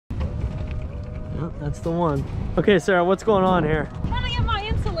Oh, that's the one. Okay, Sarah, what's going on here? Trying to get my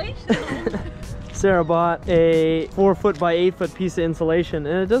insulation. Sarah bought a 4 foot by 8 foot piece of insulation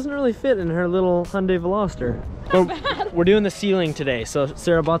and it doesn't really fit in her little Hyundai Veloster. We're doing the ceiling today. So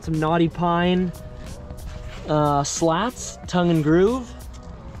Sarah bought some Knotty Pine slats, tongue and groove,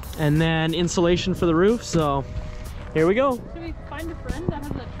 and then insulation for the roof. So here we go. Should we find a friend that has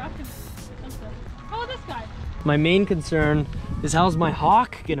a truck and something? Oh, this guy. My main concern is how's my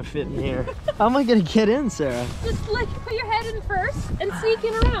hawk gonna fit in here? How am I gonna get in, Sarah? Just like put your head in first and sneak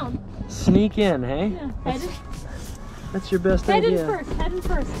in around. Sneak in, hey? Yeah, head in. That's your best Head idea. Head in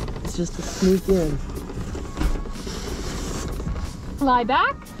first. It's just to sneak in. Lie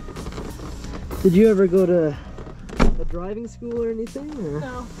back. Did you ever go to a driving school or anything? Or?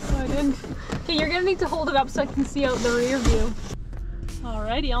 No, I didn't. Okay, you're gonna need to hold it up so I can see out the rear view.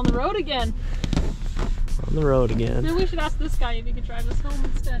 Alrighty, on the road again. On the road again. Maybe we should ask this guy if he could drive us home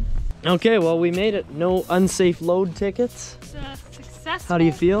instead. Okay, well we made it. No unsafe load tickets. Successful. How do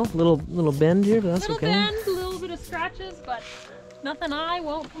you feel? Little bend here, but that's little okay. Bend, a little bit of scratches, but nothing. I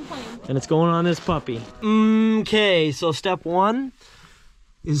won't complain. And it's going on this puppy. Okay, so step 1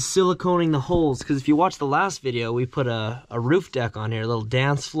 is siliconing the holes, because if you watch the last video, we put a roof deck on here, a little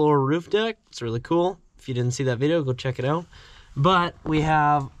dance floor roof deck. It's really cool. If you didn't see that video, go check it out. But we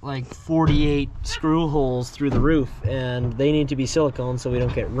have like 48 screw holes through the roof, and they need to be silicone so we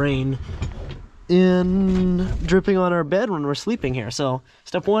don't get rain dripping on our bed when we're sleeping here. So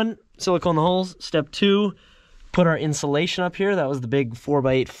step 1, silicone the holes. Step 2, put our insulation up here. That was the big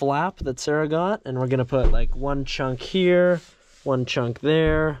 4x8 flap that Sarah got, and we're gonna put like one chunk here, one chunk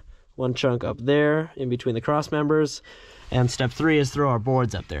there, one chunk up there in between the cross members. And step 3 is throw our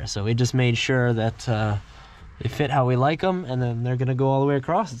boards up there. So we just made sure that they fit how we like them, and then they're gonna go all the way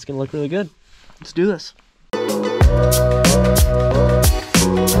across. It's gonna look really good. Let's do this.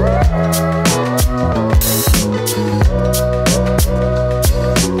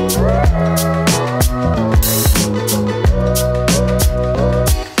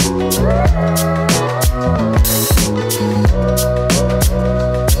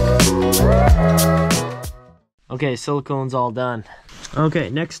 Okay, silicone's all done. Okay,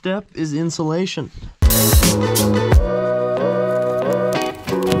 next step is insulation.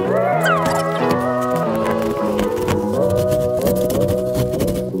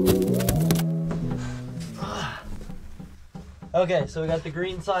 Okay, so we got the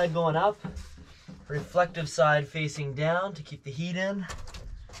green side going up, reflective side facing down to keep the heat in,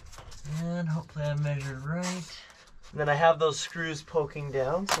 and hopefully I measured right. And then I have those screws poking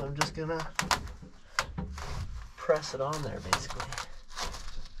down, so I'm just gonna press it on there basically.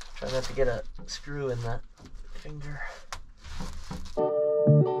 Try not to get a screw in that finger.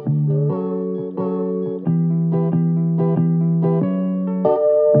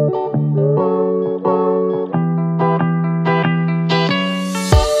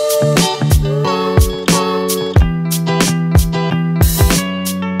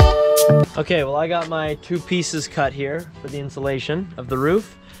 Okay, well I got my 2 pieces cut here for the insulation of the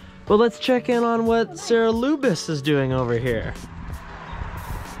roof. But let's check in on what Sarah Lubis is doing over here.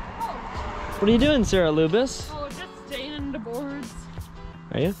 What are you doing, Sarah Lubis? Oh, just staining the boards.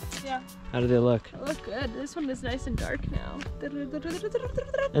 Are you? Yeah. How do they look? They look good. This one is nice and dark now.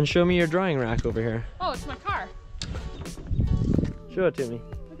 And show me your drying rack over here. Oh, it's my car. Show it to me.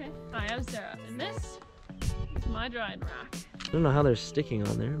 Okay. Hi, I'm Sarah, and this is my drying rack. I don't know how they're sticking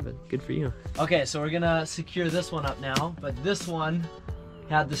on there, but good for you. Okay, so we're gonna secure this one up now, but this one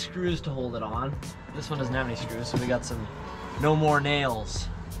had the screws to hold it on. This one doesn't have any screws, so we got some no more nails.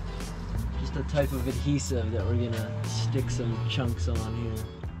 Just a type of adhesive that we're gonna stick some chunks on here.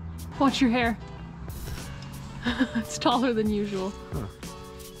 Watch your hair. It's taller than usual. Huh.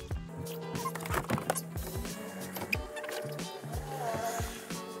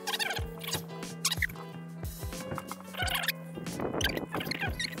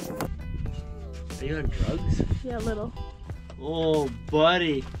 Are you on drugs? Yeah, little. Oh,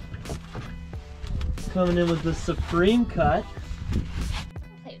 buddy. Coming in with the Supreme cut.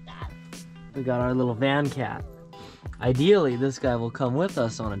 Play with that. We got our little van cat. Ideally, this guy will come with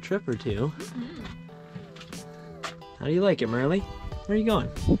us on a trip or two. Mm-hmm. How do you like it, Merle? Where are you going?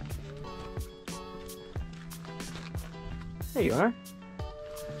 There you are.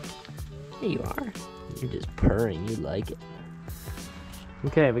 There you are. You're just purring. You like it.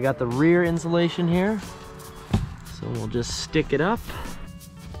 Okay, we got the rear insulation here. So we'll just stick it up.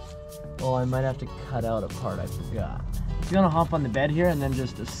 Oh, I might have to cut out a part I forgot. If you want to hop on the bed here and then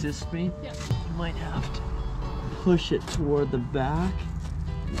just assist me, Yeah. you might have to push it toward the back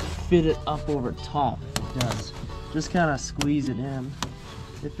and fit it up over top if it does. Just kind of squeeze it in.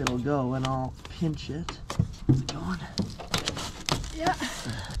 if it'll go, and I'll pinch it. Is it going? Yeah.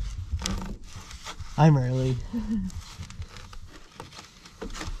 I'm early.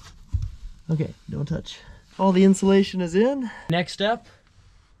 Okay, don't touch. All the insulation is in. Next step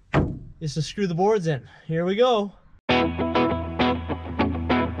is to screw the boards in. Here we go.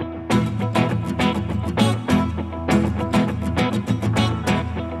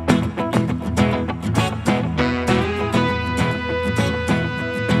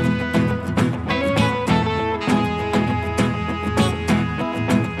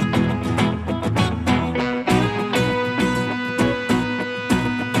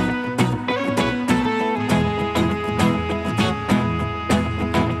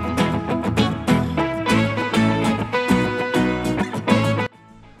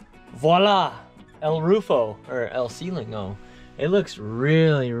 Voila! El Rufo, or El Ceiling. It looks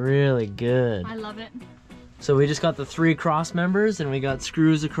really, really good. I love it. So we just got the 3 cross members and we got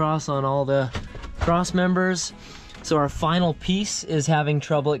screws across on all the cross members. So our final piece is having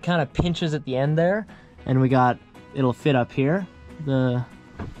trouble. It kind of pinches at the end there, and it'll fit up here, the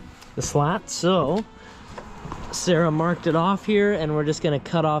slat. So Sarah marked it off here, and we're just gonna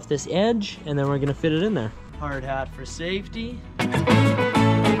cut off this edge and then we're gonna fit it in there. Hard hat for safety.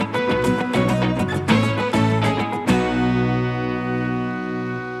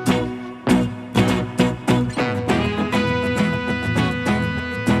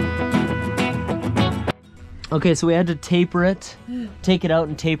 Okay, so we had to taper it, take it out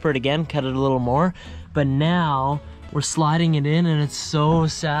and taper it again, cut it a little more. But now we're sliding it in and it's so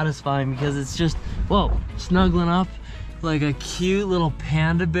satisfying because it's just, whoa, snuggling up like a cute little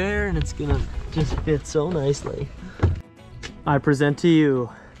panda bear, and it's gonna just fit so nicely. I present to you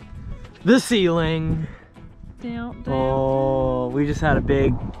the ceiling. Down. Oh, we just had a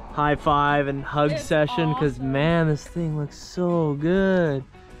big high five and hug It's session because awesome. man, this thing looks so good.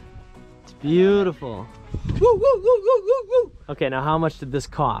 It's beautiful. Woo, woo, woo, woo, woo, woo. Okay, now how much did this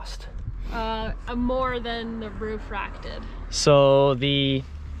cost? More than the roof rack did. So there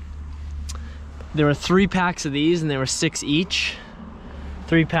were 3 packs of these and they were 6 each.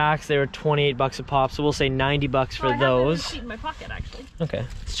 3 packs, they were 28 bucks a pop, so we'll say 90 bucks for I have those. the receipt in my pocket, actually. Okay,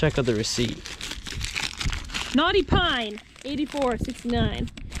 let's check out the receipt. Naughty Pine, 84.69. And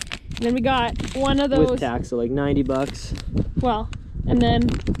then we got one of those. With tax, so like 90 bucks. Well, and then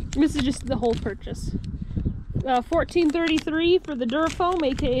this is just the whole purchase. $14.33 for the Durafoam,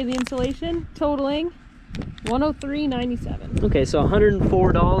 aka the insulation, totaling $103.97. Okay, so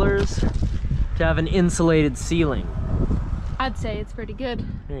 $104 to have an insulated ceiling. I'd say it's pretty good.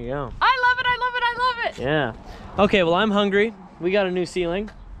 There you go. I love it, I love it, I love it! Yeah. Okay, well, I'm hungry. We got a new ceiling.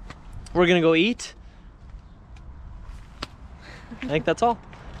 We're gonna go eat. I think that's all.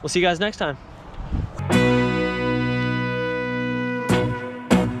 We'll see you guys next time.